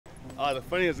The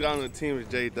funniest guy on the team is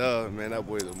J-Dub, man. That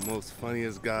boy the most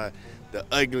funniest guy, the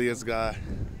ugliest guy.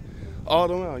 All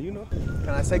the way, you know. Can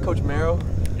I say Coach Merrill?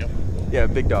 Yep. Yeah,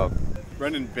 big dog.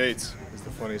 Brendan Bates is the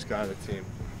funniest guy on the team.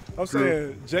 I'm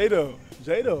saying J-Dub.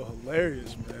 J-Dub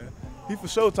hilarious, man. He for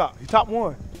sure top. He top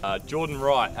one. Jordan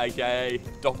Wright, aka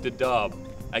Dr. Dub,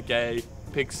 aka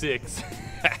Pick Six.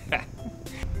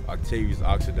 Octavius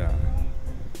Oxidine,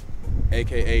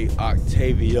 aka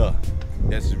Octavia.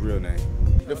 That's his real name.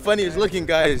 The funniest looking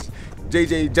guy is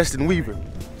JJ Justin Weaver.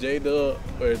 J-Dub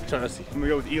or Chauncey? I'm gonna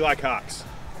go with Eli Cox.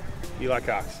 Eli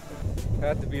Cox. I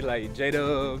have to be like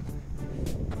J-Dub,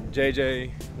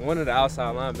 JJ, one of the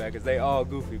outside linebackers. They all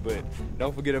goofy, but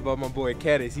don't forget about my boy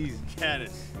Caddis. He's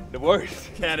the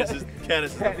worst. Caddis is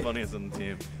the funniest on the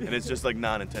team, and it's just like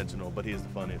non-intentional, but he's the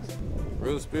funniest.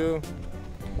 Real spill.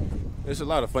 There's a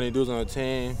lot of funny dudes on the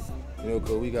team, you know,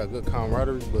 because we got good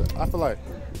camaraderie, but I feel like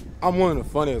I'm one of the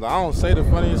funniest. Like, I don't say the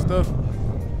funniest stuff,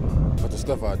 but the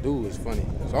stuff I do is funny.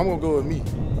 So I'm going to go with me,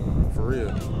 for real.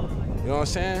 You know what I'm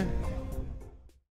saying?